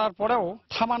স্প্রে করার পরেও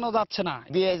থামানো যাচ্ছে না।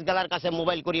 বিএস গালার কাছে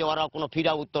মোবাইল করি, ওরা কোনো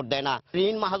ফিরা উত্তর দেয় না।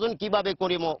 ঋণ মাহাজন কিভাবে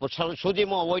করিম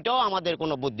সুজিম ওইটাও আমাদের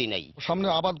কোনো বুদ্ধি নেই। সামনে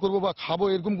আবাদ করবো বা খাবো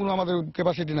এরকম কোনো আমাদের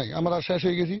ক্যাপাসিটি নাই, আমরা শেষ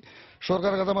হয়ে গেছি।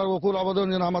 সরকারের কাছে আমার অকুল আবেদন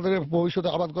যেন আমাদের ভবিষ্যতে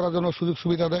আবাদ করার জন্য সুযোগ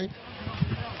সুবিধা দেয়।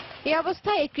 এই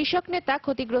অবস্থায় এই কৃষক নেতা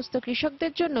ক্ষতিগ্রস্ত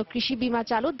কৃষকদের জন্য কৃষি বীমা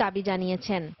চালুর দাবি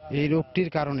জানিয়েছেন। এই রোগটির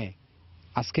কারণে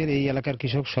আজকের এই এলাকার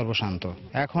কৃষক সর্বশান্ত।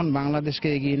 এখন বাংলাদেশকে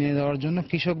এগিয়ে নিয়ে যাওয়ার জন্য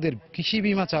কৃষকদের কৃষি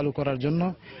বীমা চালু করার জন্য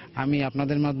আমি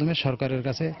আপনাদের মাধ্যমে সরকারের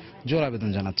কাছে জোর আবেদন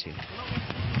জানাচ্ছি।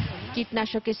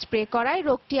 কীটনাশকে স্প্রে করায়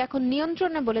রোগটি এখন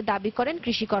নিয়ন্ত্রণে বলে দাবি করেন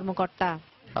কৃষি কর্মকর্তা।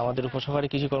 আমাদের উপশহরে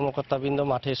কৃষি কর্মকর্তাবৃন্দ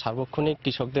মাঠে সার্বক্ষণিক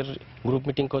কৃষকদের গ্রুপ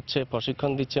মিটিং করছে,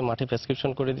 প্রশিক্ষণ দিচ্ছে, মাঠে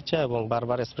প্রেসক্রিপশন করে দিচ্ছে এবং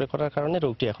বারবার স্প্রে করার কারণে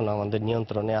রোগটি এখন আমাদের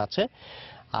নিয়ন্ত্রণে আছে।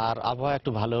 আর আবহাওয়া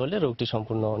একটু ভালো হলে রোগটি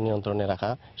সম্পূর্ণ নিয়ন্ত্রণে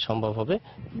রাখা সম্ভব হবে।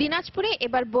 দিনাজপুরে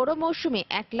এবার বোরো মৌসুমে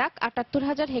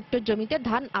 1,78,000 হেক্টর জমিতে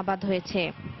ধান আবাদ হয়েছে।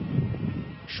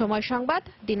 সময় সংবাদ,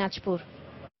 দিনাজপুর।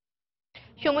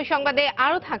 সময় সংবাদে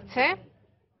আরো থাকছে,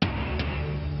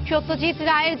 সত্যজিৎ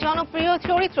রায়ের জনপ্রিয়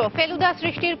চরিত্র ফেলুদা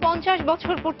সৃষ্টির 50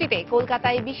 বছর পূর্তিতে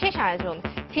কলকাতায় বিশেষ আয়োজন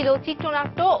ছিল,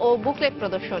 চিত্রনাট্য ও বুকলেট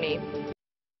প্রদর্শনী।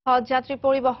 হজ যাত্রী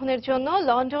পরিবহনের জন্য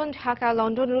লন্ডন ঢাকা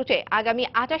লন্ডন রুটে আগামী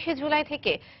 28 জুলাই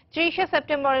থেকে 30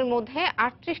 সেপ্টেম্বরের মধ্যে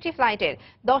 38টি ফ্লাইটের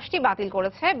 10টি বাতিল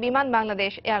করেছে বিমান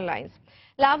বাংলাদেশ এয়ারলাইন্স।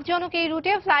 লাভজনক এই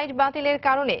রুটে ফ্লাইট বাতিলের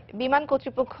কারণে বিমান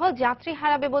কর্তৃপক্ষ যাত্রী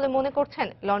হারাবে বলে মনে করছেন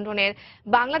লন্ডনের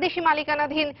বাংলাদেশি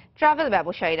মালিকানাধীন ট্রাভেল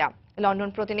ব্যবসায়ীরা। লন্ডন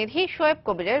প্রতিনিধি শোয়েব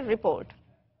কবিরের রিপোর্ট।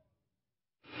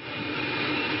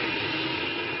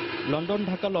 লন্ডন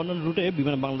ঢাকা লন্ডন রুটে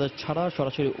বিমান বাংলাদেশ ছাড়া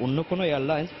সরাসরি অন্য কোনো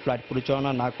এয়ারলাইন্স ফ্লাইট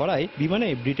পরিচালনা না করায় বিমানে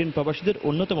ব্রিটেন প্রবাসীদের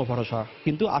অন্যতম ভরসা।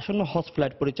 কিন্তু আসন্ন হজ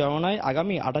ফ্লাইট পরিচালনায়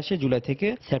আগামী 28শে জুলাই থেকে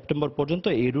সেপ্টেম্বর পর্যন্ত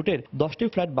এই রুটের 10টি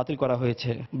ফ্লাইট বাতিল করা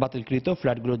হয়েছে। বাতিলকৃত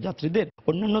ফ্লাইটগুলোর যাত্রীদের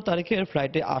অন্যান্য তারিখের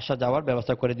ফ্লাইটে আসা যাওয়ার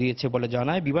ব্যবস্থা করে দিয়েছে বলে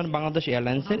জানায় বিমান বাংলাদেশ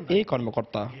এয়ারলাইন্সের এই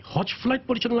কর্মকর্তা। হজ ফ্লাইট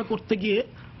পরিচালনা করতে গিয়ে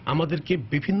আমাদেরকে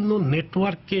বিভিন্ন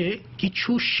নেটওয়ার্কে কিছু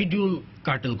শিডিউল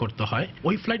কার্টেল করতে হয়।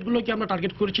 ওই ফ্লাইটগুলোকে আমরা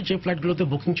টার্গেট করেছি যে ফ্লাইটগুলোতে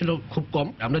বুকিং ছিল খুব কম।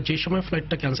 আমরা যে সময়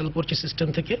ফ্লাইটটা ক্যান্সেল করছি সিস্টেম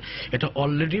থেকে, এটা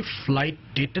অলরেডি ফ্লাইট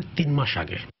ডেটের 3 মাস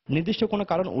আগে। নির্দিষ্ট কোনো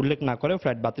কারণ উল্লেখ না করে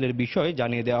ফ্লাইট বাতিলের বিষয়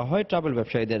জানিয়ে দেওয়া হয় ট্রাভেল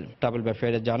ব্যবসায়ীদের। ট্রাভেল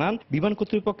ব্যবসায়ীরা জানান বিমান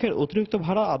কর্তৃপক্ষের অতিরিক্ত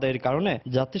ভাড়া আদায়ের কারণে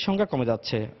যাত্রীর সংখ্যা কমে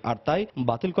যাচ্ছে, আর তাই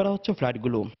বাতিল করা হচ্ছে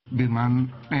ফ্লাইটগুলো।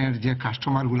 বিমানের যে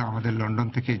কাস্টমারগুলো আমাদের লন্ডন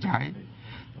থেকে যায়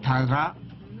তারা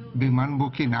বিমান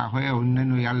বুকিং না হয়ে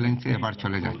অন্যান্য এয়ারলাইন্সে এবার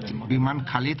চলে যাচ্ছে। বিমান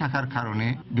খালি থাকার কারণে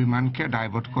বিমানকে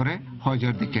ডাইভার্ট করে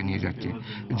হজের দিকে নিয়ে যাচ্ছে,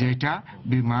 যেটা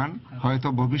বিমান হয়তো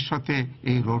ভবিষ্যতে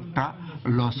এই রোডটা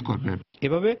লস করবে।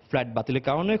 এভাবে ফ্লাইট বাতিলের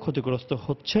কারণে ক্ষতিগ্রস্ত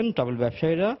হচ্ছেন ট্রাভেল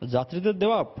ব্যবসায়ীরা। যাত্রীদের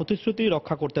দেওয়া প্রতিশ্রুতি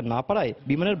রক্ষা করতে না পারায়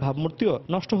বিমানের ভাবমূর্তিও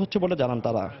নষ্ট হচ্ছে বলে জানান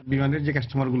তারা। বিমানের যে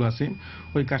কাস্টমারগুলো আছে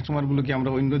ওই কাস্টমারগুলোকে আমরা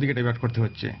অন্য দিকে ডাইভার্ট করতে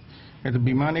হচ্ছে। এটা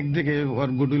বিমান একদিকে ওর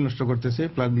গুডউইল নষ্ট করতেছে,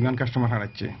 প্লাস বিমান কাস্টমার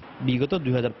হারাচ্ছে। বিগত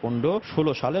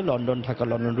 2015-16 সালে লন্ডন ঢাকা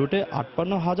লন্ডন রুটে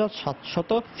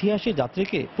 58,786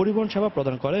 যাত্রীকে পরিবহন সেবা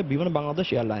প্রদান করে বিমান বাংলাদেশ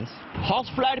এয়ারলাইন্স। হজ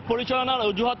ফ্লাইট পরিচালনার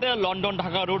অজুহাতে লন্ডন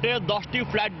ঢাকা রুটে 10টি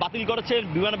ফ্লাইট বাতিল করেছে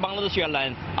বিমান বাংলাদেশ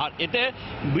এয়ারলাইন্স। আর এতে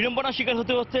বিড়ম্বনার শিকার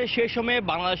হতে হচ্ছে সেই সময়ে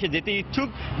বাংলাদেশে যেতে ইচ্ছুক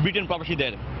ব্রিটেন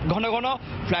প্রবাসীদের। ঘন ঘন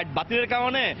ফ্লাইট বাতিলের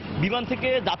কারণে বিমান থেকে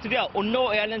যাত্রীরা অন্য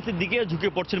এয়ারলাইন্সের দিকে ঝুঁকে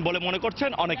পড়ছেন বলে মনে করছেন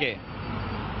অনেকে।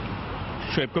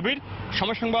 শোয়েব কবির,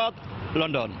 সময় সংবাদ,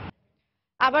 লন্ডন।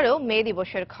 আবারও মে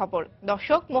দিবসের খবর।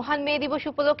 দর্শক, মহান মে দিবস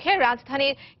উপলক্ষে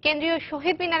রাজধানীর কেন্দ্রীয়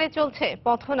শহীদ মিনারে চলছে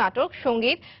পথনাটক,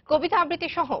 সঙ্গীত, কবিতা আবৃত্তি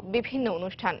সহ বিভিন্ন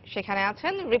অনুষ্ঠান। সেখানে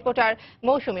আছেন রিপোর্টার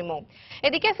মৌসুমী মৌ।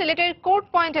 এদিকে সিলেটের কোর্ট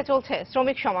পয়েন্টে চলছে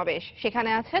শ্রমিক সমাবেশ। সেখানে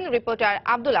আছেন রিপোর্টার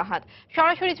আব্দুল আহাদ।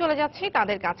 সরাসরি চলে যাচ্ছি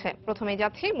তাদের কাছে। প্রথমেই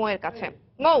যাচ্ছি মৌয়ের কাছে।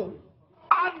 মৌ,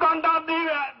 8 ঘন্টা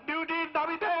ডিউটির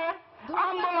দাবিতে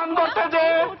আন্দোলন করতে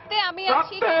যে আমি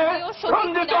আছি কেন্দ্রীয়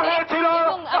শহীদ মিনারে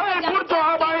এবং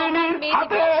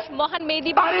মহান মে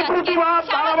দিবস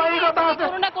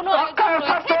কোনো না কোনো আয়োজন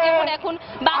রয়েছে। যেমন এখন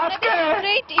বাংলাদেশ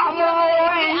ট্রেড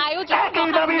ইউনিয়নের আয়োজন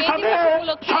মে দিবস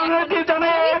উপলক্ষে শহীদ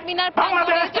মিনার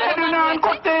প্রাঙ্গণে।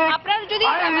 আপনারা যদি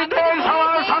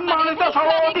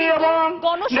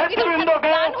গণশহীদ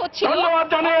প্রাণ হচ্ছিল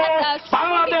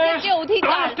শ্রমিকদের যে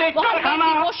অধিকার, মহান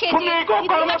মে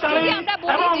দিবসের যে ইতিহাস যদি আমরা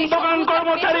বলি যে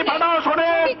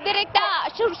শ্রমিকদের একটা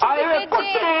শ্রমিকদের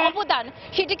যে অবদান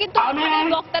সেটি কিন্তু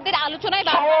বক্তাদের আলোচনায়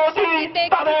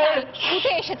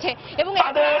উঠে এসেছে এবং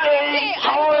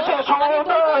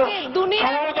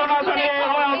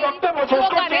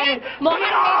স্লোগানে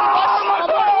মহান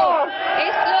এই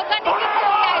স্লোগানে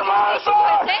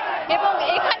হয়েছে এবং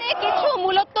এখানে কিছু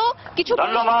মূলত কিছু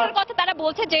কথা তারা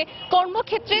বলছে যে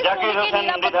কর্মক্ষেত্রে শ্রমিকের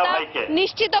নিরাপত্তা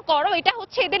নিশ্চিত করো, এটা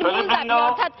হচ্ছে এদের মূল দাবি।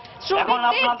 অর্থাৎ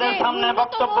শ্রমিকদের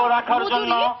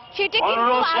মজুরি সেটা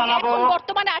কিন্তু এখন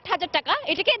বর্তমানে 8,000 টাকা,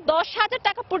 এটাকে 10,000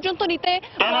 টাকা পর্যন্ত নিতে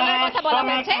কথা বলা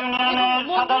হয়েছে এবং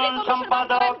মজুরি কমিশন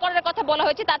বাস্তবায়ন করার কথা বলা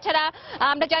হয়েছে। তাছাড়া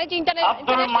আমরা জানি যে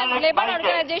ইন্টারন্যাশনাল লেবার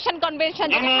অর্গানাইজেশন কনভেনশন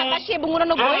যেটা 87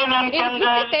 এবং 89 এর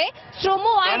ভিত্তিতে শ্রম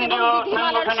আইন এবং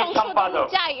বিধিমালার সংশোধন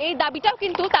চাই, এই দাবিটাও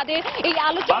কিন্তু তাদের এই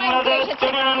আলোচনায় উঠে এসেছে।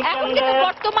 এখন কিন্তু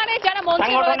বর্তমানে যারা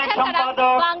মঞ্চে রয়েছেন তারা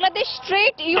বাংলাদেশ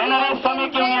ট্রেড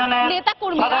ইউনিয়নের নেতা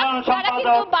কর্মীরা, তারা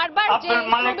কিন্তু বারবার যে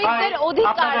শ্রমিকদের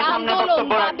অধিকার, আন্দোলন,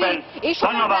 দাবি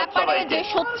এইসবের ব্যাপারে যে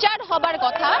সোচ্চার হবার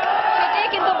কথা সেটাই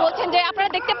কিন্তু বলছেন। যে আপনারা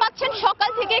দেখতে পাচ্ছেন সকাল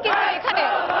থেকে কিন্তু এখানে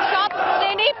সব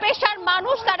শ্রেণী পেশার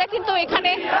মানুষ তারা কিন্তু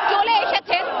এখানে চলে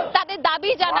এসেছেন তাদের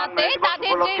দাবি জানাতে।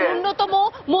 তাদের যে ন্যূনতম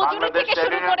মজুরি থেকে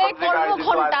শুরু করে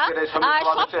কর্মঘণ্টা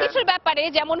সবকিছুর ব্যাপারে,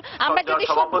 যেমন আমরা যদি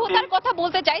সভ্যতার কথা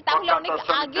বলতে চাই তাহলে অনেক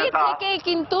আগে থেকে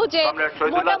কিন্তু যে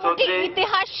মোটামুটি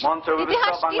ইতিহাস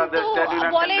কিন্তু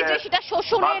বলে যে সেটা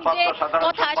শোষণের যে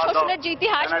কথা, শোষণের যে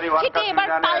ইতিহাস সেটি এবার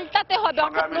পাল্টাতে হবে।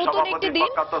 অর্থাৎ নতুন একটি দিন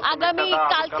আগামী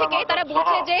কাল থেকে তারা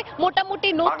বলছে যে মোটামুটি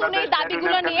নতুন এই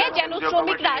দাবিগুলো নিয়ে যেন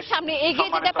শ্রমিকরা সামনে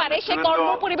এগিয়ে যেতে পারে, সে কর্ম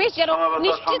পরিবেশ যেন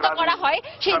নিশ্চিত করা হয়,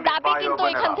 সেই দাবি কিন্তু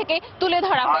এখান থেকে তুলে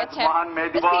ধরা হয়েছে।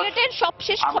 সিলেটের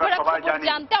সবশেষ খবরাখবর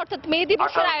জানতে, অর্থাৎ মে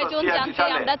দিবসের আয়োজন জানতে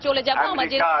আমরা চলে যাব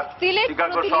আমাদের সিলেট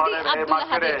প্রতিনিধি আব্দুল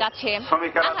আহাদের কাছে।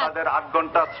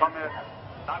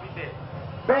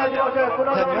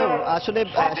 আসলে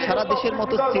সারা দেশের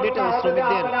মতো সিলেটেও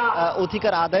শ্রমিকদের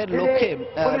অধিকার আদায়ের লক্ষ্যে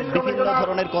বিভিন্ন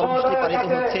ধরনের কর্মসূচি পালিত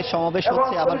হচ্ছে, সমাবেশ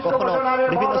হচ্ছে, আবার কখনো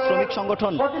বিভিন্ন শ্রমিক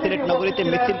সংগঠন সিলেট নগরীতে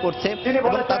মিছিল করছে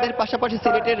এবং তাদের পাশাপাশি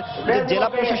সিলেটের যে জেলা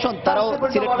প্রশাসন তারাও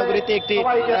সিলেট নগরীতে একটি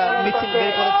মিছিল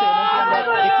বের করেছে এবং আমরা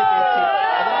দেখতে পেয়েছি।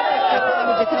 এখন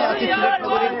আমি যেখানে আছি সিলেট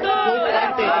নগরীর কোর্ট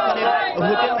পয়েন্টে, এখানে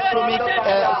হোটেল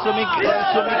শ্রমিকের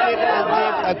যে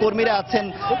কর্মীরা আছেন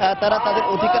তারা তাদের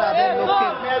অধিকার আদায়ের লক্ষ্যে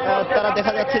তারা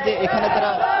দেখা যাচ্ছে যে এখানে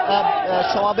তারা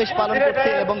সমাবেশ পালন করছে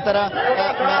এবং তারা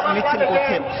মিছিল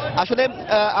করছে। আসলে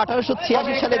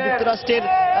 1886 সালে যুক্তরাষ্ট্রের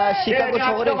শিকাগো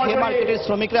শহরের হে মার্কেটের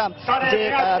শ্রমিকরা যে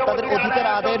তাদের অধিকার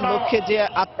আদায়ের লক্ষ্যে যে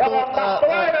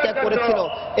আত্মত্যাগ করেছিল,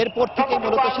 এরপর থেকে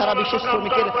মূলত সারা বিশ্বের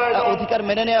শ্রমিকের অধিকার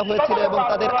মেনে নেওয়া হয়েছিল এবং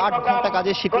তাদের 8 ঘন্টা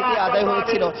কাজের স্বীকৃতি আদায়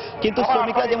হয়েছিল। কিন্তু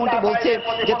শ্রমিকরা যেমনটি বলছে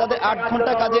যে তাদের 8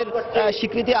 ঘন্টা কাজের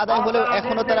স্বীকৃতি আদায় হলেও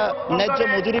এখনো তারা ন্যায্য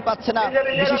মজুরি পাচ্ছে না।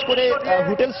 বিশেষ করে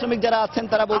হোটেল শ্রমিক যারা আছেন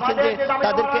তারা বলছেন যে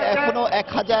তাদেরকে এখনো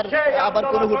 1000, আবার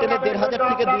কোনো হোটেলে 1500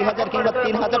 থেকে 2000 কিংবা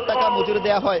 3000 টাকা মজুরি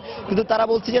দেওয়া হয়, কিন্তু তারা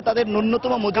বলছে যে তাদের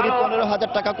ন্যূনতম মজুরি 15,000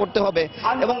 টাকা করতে হবে।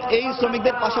 এবং এই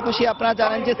শ্রমিকদের পাশাপাশি আপনারা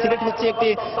জানেন যে সিলেট হচ্ছে একটি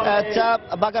চা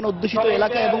বাগান অধ্যুষিত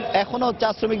এলাকা এবং এখনো চা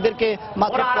শ্রমিকদেরকে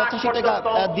মাত্র 85 টাকা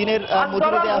দিনের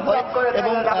মজুরি দেওয়া হয়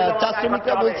এবং চা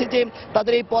শ্রমিকরা বলছে যে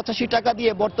তাদের এই 85 টাকা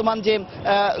দিয়ে বর্তমান যে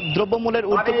দ্রব্যমূল্যের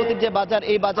ঊর্ধ্বগতির যে বাজার,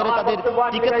 এই বাজারে তাদের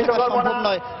টিকে থাকা সম্ভব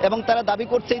নয় এবং তারা দাবি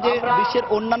করছে যে বিশ্বের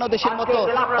অন্যান্য দেশের মতো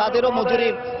তাদেরও মজুরি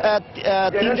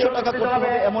 300 টাকা করতে হবে,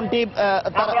 এমনটি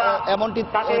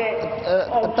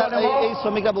এই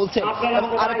শ্রমিকরা বলছে। এবং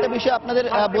আরেকটা বিষয় আপনাদের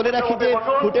বলে রাখি যে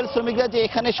হোটেল শ্রমিকরা যে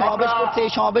এখানে সমাবেশ করছে,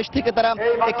 এই সমাবেশ থেকে তারা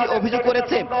একটি অভিযোগ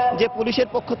করেছে যে পুলিশের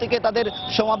পক্ষ থেকে তাদের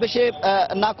সমাবেশে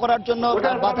না করার জন্য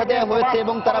বাধা দেওয়া হয়েছে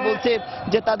এবং তারা বলছে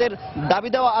যে তাদের দাবি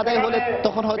দেওয়া আদায় হলে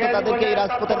তখন হয়তো তাদেরকে এই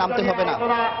রাজপথে নামতে হবে না।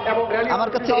 আমার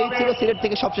কাছে এই ছিল সিলেট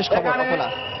থেকে সবশেষ খবর।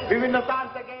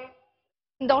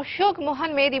 দর্শক,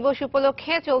 মহান মে দিবস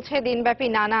উপলক্ষে চলছে দিনব্যাপী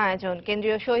নানা আয়োজন।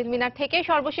 কেন্দ্রীয় শহীদ মিনার থেকে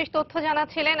সর্বশেষ তথ্য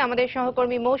জানাচ্ছিলেন আমাদের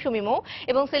সহকর্মী মৌসুমী মৌ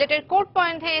এবং সিলেটের কোর্ট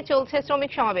পয়েন্টে চলছে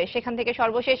শ্রমিক সমাবেশ, সেখান থেকে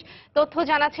সর্বশেষ তথ্য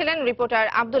জানাচ্ছিলেন রিপোর্টার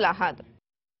আব্দুল আহাদ।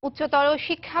 উচ্চতর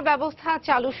শিক্ষা ব্যবস্থা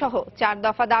চালু সহ 4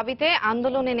 দফা দাবিতে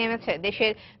আন্দোলনে নেমেছে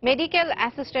দেশের মেডিকেল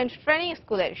অ্যাসিস্ট্যান্ট ট্রেনিং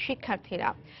স্কুলের শিক্ষার্থীরা।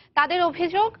 তাদের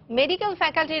অভিযোগ, মেডিকেল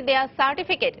ফ্যাকাল্টির দেয়া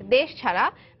সার্টিফিকেট দেশ ছাড়া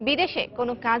বিদেশে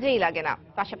কোনো কাজেই লাগে না,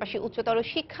 পাশাপাশি উচ্চতর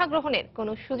শিক্ষা গ্রহণের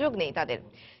কোনো সুযোগ নেই তাদের।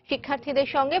 শিক্ষার্থীদের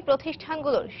সঙ্গে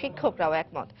প্রতিষ্ঠানগুলোর শিক্ষকরাও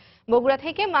একমত। বগুড়া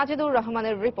থেকে মাজেদুর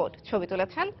রহমানের রিপোর্ট, ছবি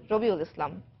তুলেছেন রবিউল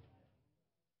ইসলাম।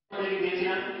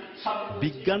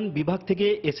 বিজ্ঞান বিভাগ থেকে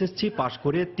এসএসসি পাশ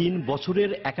করে 3 বছরের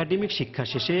একাডেমিক শিক্ষা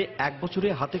শেষে 1 বছরে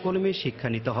হাতে কলমে শিক্ষা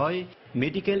নিতে হয়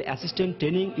মেডিকেল অ্যাসিস্ট্যান্ট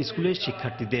ট্রেনিং স্কুলের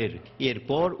শিক্ষার্থীদের।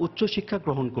 এরপর উচ্চশিক্ষা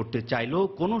গ্রহণ করতে চাইলেও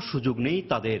কোনো সুযোগ নেই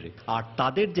তাদের, আর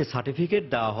তাদের যে সার্টিফিকেট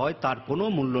দেওয়া হয় তার কোনো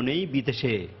মূল্য নেই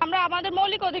বিদেশে। আমরা আমাদের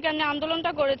মৌলিক অধিকার নিয়ে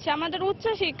আন্দোলনটা করেছি, আমাদের উচ্চ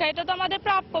শিক্ষা এটা তো আমাদের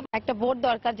প্রাপ্য। একটা বোর্ড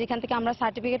দরকার যেখান থেকে আমরা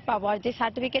সার্টিফিকেট পাবো, আর যে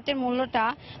সার্টিফিকেটের মূল্যটা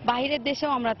বাইরের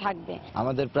দেশেও আমরা থাকবে।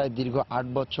 আমাদের প্রায় দীর্ঘ 8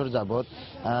 বছর যাবত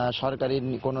সরকারি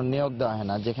কোনো নিয়োগ দেওয়া হয়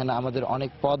না, যেখানে আমাদের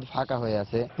অনেক পদ ফাঁকা হয়ে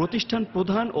আছে। প্রতিষ্ঠান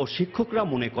প্রধান ও শিক্ষকরা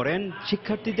মনে করেন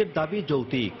শিক্ষার্থীদের দাবি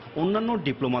যৌক্তিক। অন্যান্য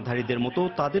ডিপ্লোমাধারীদের মতো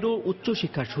তাদেরও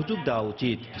উচ্চশিক্ষার সুযোগ দেওয়া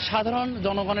উচিত। সাধারণ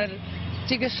জনগণের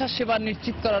চিকিৎসা সেবা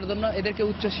নিশ্চিত করার জন্য এদেরকে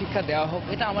উচ্চশিক্ষা দেওয়া হোক,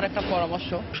 এটা আমার একটা পরামর্শ।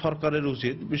 সরকারের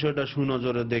উচিত বিষয়টা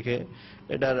সুনজরে দেখে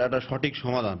এটার একটা সঠিক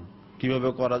সমাধান কিভাবে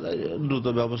করা যায় দ্রুত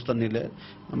ব্যবস্থা নিলে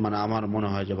আমার মনে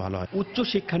হয় যে ভালো হয়।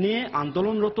 উচ্চশিক্ষা নিয়ে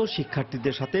আন্দোলনরত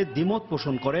শিক্ষার্থীদের সাথে দ্বিমত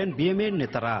পোষণ করেন বিএমএর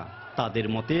নেতারা। তাদের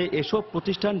মতে এসব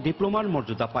প্রতিষ্ঠান ডিপ্লোমার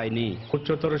মর্যাদা পায়নি।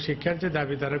 উচ্চতর শিক্ষার যে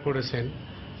দাবি তারা করেছেন,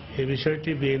 এই বিষয়টি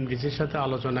বিএমডিসির সাথে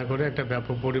আলোচনা করে একটা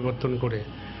ব্যাপক পরিবর্তন করে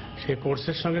সেই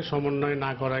কোর্সের সঙ্গে সমন্বয়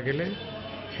না করা গেলে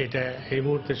এটা এই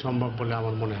মুহূর্তে সম্ভব বলে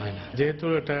আমার মনে হয় না। যেহেতু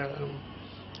এটা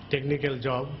টেকনিক্যাল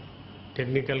জব,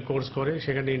 টেকনিক্যাল কোর্স করে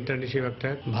সেখানে ইন্টার্নশিপ একটা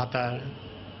ভাতা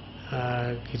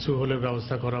কিছু হলে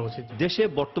ব্যবস্থা করা উচিত। দেশে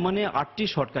বর্তমানে 8টি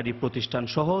সরকারি প্রতিষ্ঠান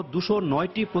সহ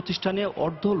 209টি প্রতিষ্ঠানে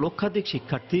অর্ধ লক্ষাধিক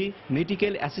শিক্ষার্থী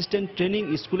মেডিকেল অ্যাসিস্ট্যান্ট ট্রেনিং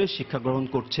স্কুলে শিক্ষা গ্রহণ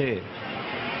করছে।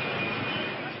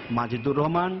 মাজেদুর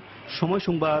রহমান, সময়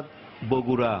সংবাদ,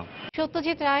 বগুড়া।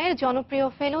 সত্যজিৎ রায়ের জনপ্রিয়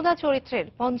ফেলুদা চরিত্রের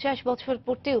 50 বছর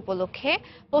পূর্তি উপলক্ষে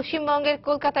পশ্চিমবঙ্গের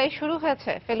কলকাতায় শুরু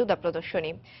হয়েছে ফেলুদা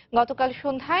প্রদর্শনী। গতকাল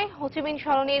সন্ধ্যায় হোচিমিন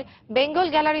সরণির বেঙ্গল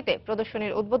গ্যালারিতে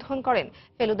প্রদর্শনীর উদ্বোধন করেন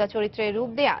ফেলুদা চরিত্রে রূপ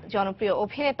দেয়া জনপ্রিয়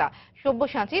অভিনেতা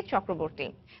সব্যসাচী চক্রবর্তী।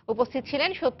 উপস্থিত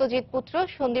ছিলেন সত্যজিৎ পুত্র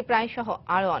সন্দীপ রায় সহ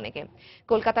আরো অনেকে।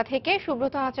 কলকাতা থেকে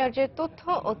সুব্রত আচার্যের তথ্য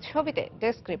ও ছবিতে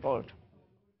ডেস্ক রিপোর্ট।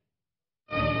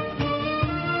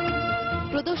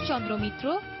 প্রদোষ চন্দ্র মিত্র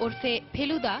ওরফে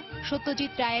ফেলুদা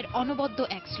সত্যজিৎ রায়ের অনবদ্য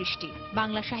এক সৃষ্টি,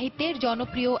 বাংলা সাহিত্যের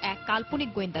জনপ্রিয় এক কাল্পনিক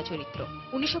গোয়েন্দা চরিত্র।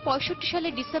 1965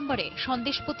 সালের ডিসেম্বরে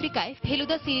সন্দেশ পত্রিকায়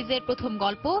ফেলুদা সিরিজের প্রথম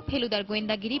গল্প ফেলুদার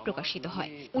গোয়েন্দাগিরি প্রকাশিত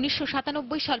হয়।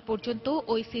 1997 সাল পর্যন্ত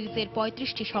ওই সিরিজের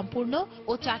 35টি সম্পূর্ণ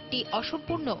ও 4টি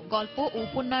অসম্পূর্ণ গল্প ও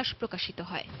উপন্যাস প্রকাশিত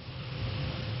হয়।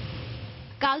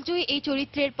 কালজয়ী এই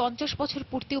চরিত্রের 50 বছর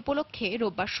পূর্তি উপলক্ষে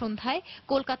রোববার সন্ধ্যায়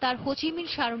কলকাতার হোচিমিন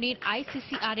সারণীর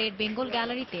ICCR এর বেঙ্গল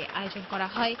গ্যালারিতে আয়োজন করা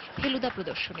হয় ফেলুদা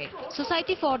প্রদর্শনীর।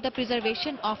 Society for the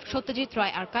preservation of Satyajit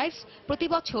Ray archives প্রতি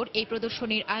বছর এই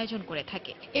প্রদর্শনীর আয়োজন করে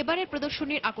থাকে। এবারের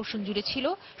প্রদর্শনীর আকর্ষণ জুড়ে ছিল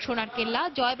সোনার কেল্লা,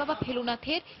 জয় বাবা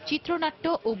ফেলুনাথের চিত্রনাট্য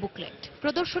ও বুকলেট।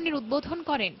 প্রদর্শনীর উদ্বোধন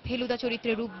করেন ফেলুদা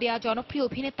চরিত্রে রূপ দেয়া জনপ্রিয়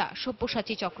অভিনেতা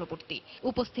সব্যসাচী চক্রবর্তী।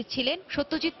 উপস্থিত ছিলেন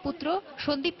সত্যজিৎ পুত্র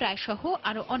সন্দীপ রায় সহ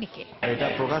আরো অনেকে।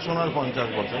 প্রকাশনার 50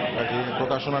 বছর,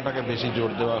 প্রকাশনাটাকে বেশি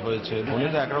জোর দেওয়া হয়েছে। উনি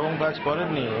তো একরকম কাজ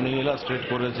করেননি, উনি ইলাস্ট্রেট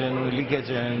করেছেন, উনি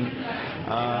লিখেছেন,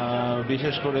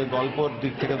 বিশেষ করে গল্পর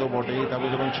দিক থেকে তো বটেই।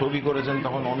 তারপরে যখন ছবি করেছেন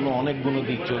তখন অন্য অনেকগুলো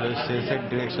দিক চলে এসছে, সেট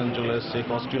ডিরেকশন চলে এসছে,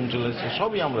 কস্টিউম চলে এসছে,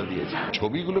 সবই আমরা দিয়েছি।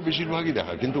 ছবিগুলো বেশিরভাগই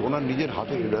দেখা, কিন্তু ওনার নিজের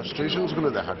হাতের ইলাস্ট্রেশনস গুলো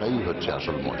দেখাটাই হচ্ছে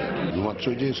আসল মজা। শুধুমাত্র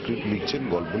যে স্ক্রিপ্ট লিখছেন,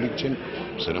 গল্প লিখছেন,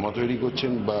 সিনেমা তৈরি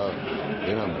করছেন বা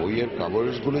বইয়ের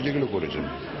কাভার্স গুলো যেগুলো করেছেন,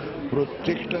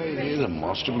 প্রত্যেকটা ইজ আ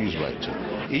মাস্টারপিস বাইছে।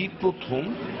 এই প্রথম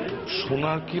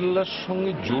সোনার কেল্লার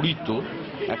সঙ্গে জড়িত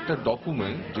একটা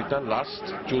ডকুমেন্ট যেটা লাস্ট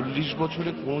 40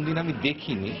 বছরে কোনোদিন আমি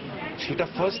দেখিনি, সেটা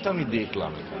ফার্স্ট আমি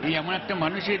দেখলাম। এই এমন একটা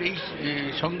মানুষের এই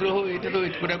সংগ্রহ, এটা তো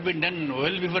it could have been done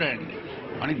well before hand,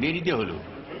 অনেক দেরিতে হলো,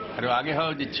 আরো আগে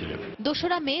হওয়া উচিত ছিল।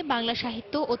 2রা মে বাংলা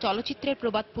সাহিত্য ও চলচ্চিত্রের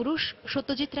প্রবাদ পুরুষ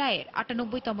সত্যজিৎ রায়ের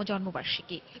 98তম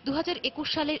জন্মবার্ষিকী। 2021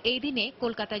 সালের এই দিনে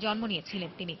কলকাতায় জন্ম নিয়েছিলেন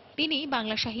তিনি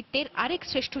বাংলা সাহিত্যের আরেক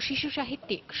শ্রেষ্ঠ শিশু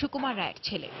সাহিত্যিক সুকুমার রায়ের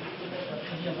ছেলে।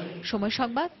 সময়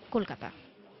সংবাদ, কলকাতা।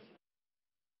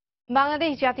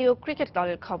 বাংলাদেশ জাতীয় ক্রিকেট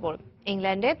দলের খবর।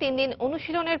 ইংল্যান্ডে 3 দিন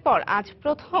অনুশীলনের পর আজ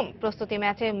প্রথম প্রস্তুতি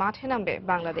ম্যাচে মাঠে নামবে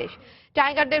বাংলাদেশ।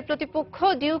 টাইগারদের প্রতিপক্ষ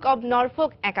ডিউক অব নরফোক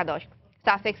একাদশ।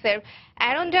 সাসেক্সের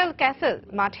অ্যারন্ডেল ক্যাসেল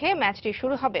মাঠে ম্যাচটি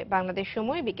শুরু হবে বাংলাদেশ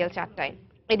সময় বিকেল 4টায়।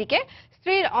 এদিকে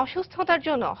স্ত্রীর অসুস্থতার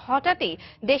জন্য হঠাৎই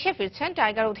দেশে ফিরছেন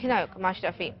টাইগার অধিনায়ক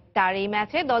মাশরাফি। তার এই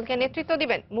ম্যাচে দলকে নেতৃত্ব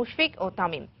দিবেন মুশফিক ও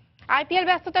তামিম। আইপিএল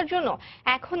ব্যস্ততার জন্য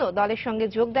এখনো দলের সঙ্গে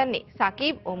যোগ দেননি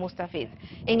সাকিব ও মুস্তাফিজ।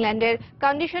 ইংল্যান্ডের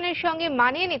কন্ডিশনের সঙ্গে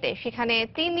মানিয়ে নিতে সেখানে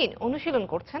 3 দিন অনুশীলন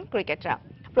করছেন ক্রিকেটাররা।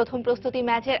 প্রথম প্রস্তুতি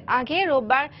ম্যাচের আগে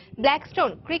রোববার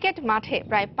ব্ল্যাকস্টোন ক্রিকেট মাঠে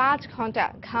প্রায় 5 ঘন্টা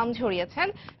ঘাম ঝরিয়েছেন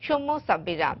সৌম্য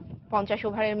সাব্বিররা। 50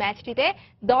 ওভারের ম্যাচটিতে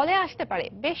দলে আসতে পারে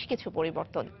বেশ কিছু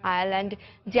পরিবর্তন। আয়ারল্যান্ড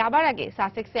যাবার আগে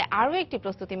সাসেক্সে আরও একটি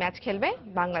প্রস্তুতি ম্যাচ খেলবে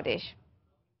বাংলাদেশ।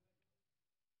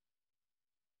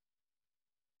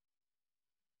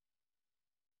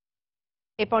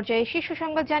 এ পর্যায়ে শীর্ষ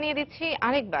সংবাদ জানিয়ে দিচ্ছি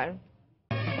আরেকবার।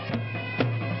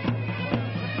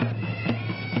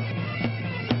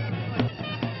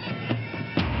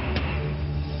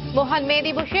 মহান মে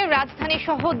দিবসে রাজধানী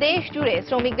সহ দেশ জুড়ে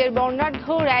শ্রমিকদের বর্ণাঢ্য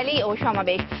র্যালি ও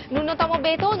সমাবেশ। ন্যূনতম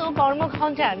বেতন ও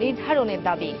কর্মঘণ্টা নির্ধারণের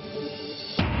দাবি।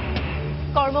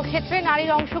 কর্মক্ষেত্রে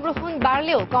নারীর অংশগ্রহণ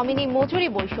বাড়লেও কমেনি মজুরি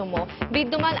বৈষম্য।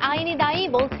 বিদ্যমান আইনি দায়ী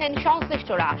বলছেন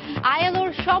সংশ্লিষ্টরা।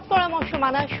 আইএলওর সব পরামর্শ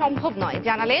মানা সম্ভব নয়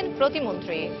জানালেন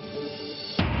প্রতিমন্ত্রী।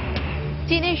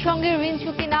 চীনের সঙ্গে ঋণ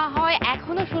চুক্তি না হয়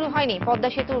এখনো শুরু হয়নি পদ্মা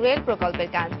সেতু রেল প্রকল্পের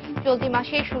কাজ। চলতি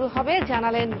মাসে শুরু হবে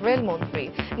জানালেন রেলমন্ত্রী।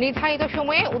 নির্ধারিত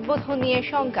সময়ে উদ্বোধন নিয়ে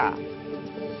শঙ্কা।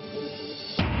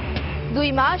 2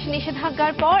 মাস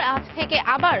নিষেধাজ্ঞার পর আজ থেকে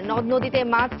আবার নদ নদীতে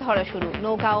মাছ ধরা শুরু।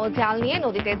 নৌকা ও জাল নিয়ে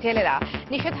নদীতে জেলেরা।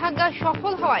 নিষেধাজ্ঞা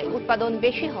সফল হওয়ায় উৎপাদন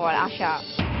বেশি হওয়ার আশা।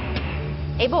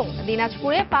 এবং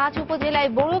দিনাজপুরে 5 উপজেলায়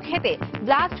বোরো ক্ষেতে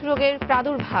ব্লাস্ট রোগের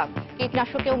প্রাদুর্ভাব।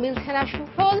 কীটনাশকেও মিলছে না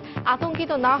সুফল।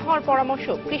 আতঙ্কিত না হওয়ার পরামর্শ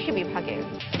কৃষি বিভাগের।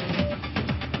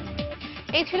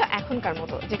 এই ছিল এখনকার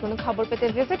মতো। যে কোনো খবর পেতে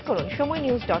ভিজিট করুন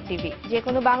সময়নিউজ.tv। যে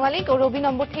কোনো বাংলা লিংক ও রবি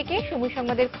নম্বর থেকে সময়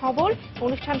সংবাদের খবর,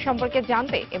 অনুষ্ঠান সম্পর্কে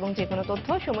জানতে এবং যে কোনো তথ্য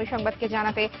সময় সংবাদকে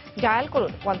জানাতে ডায়াল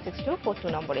করুন 16242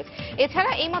 নম্বরে।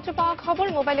 এছাড়া এইমাত্র পাওয়া খবর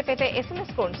মোবাইলে পেতে SMS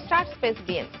করুন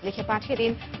 *BN লিখে পাঠিয়ে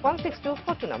দিন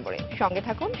 16242 নম্বরে। সঙ্গে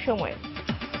থাকুন সময়ের।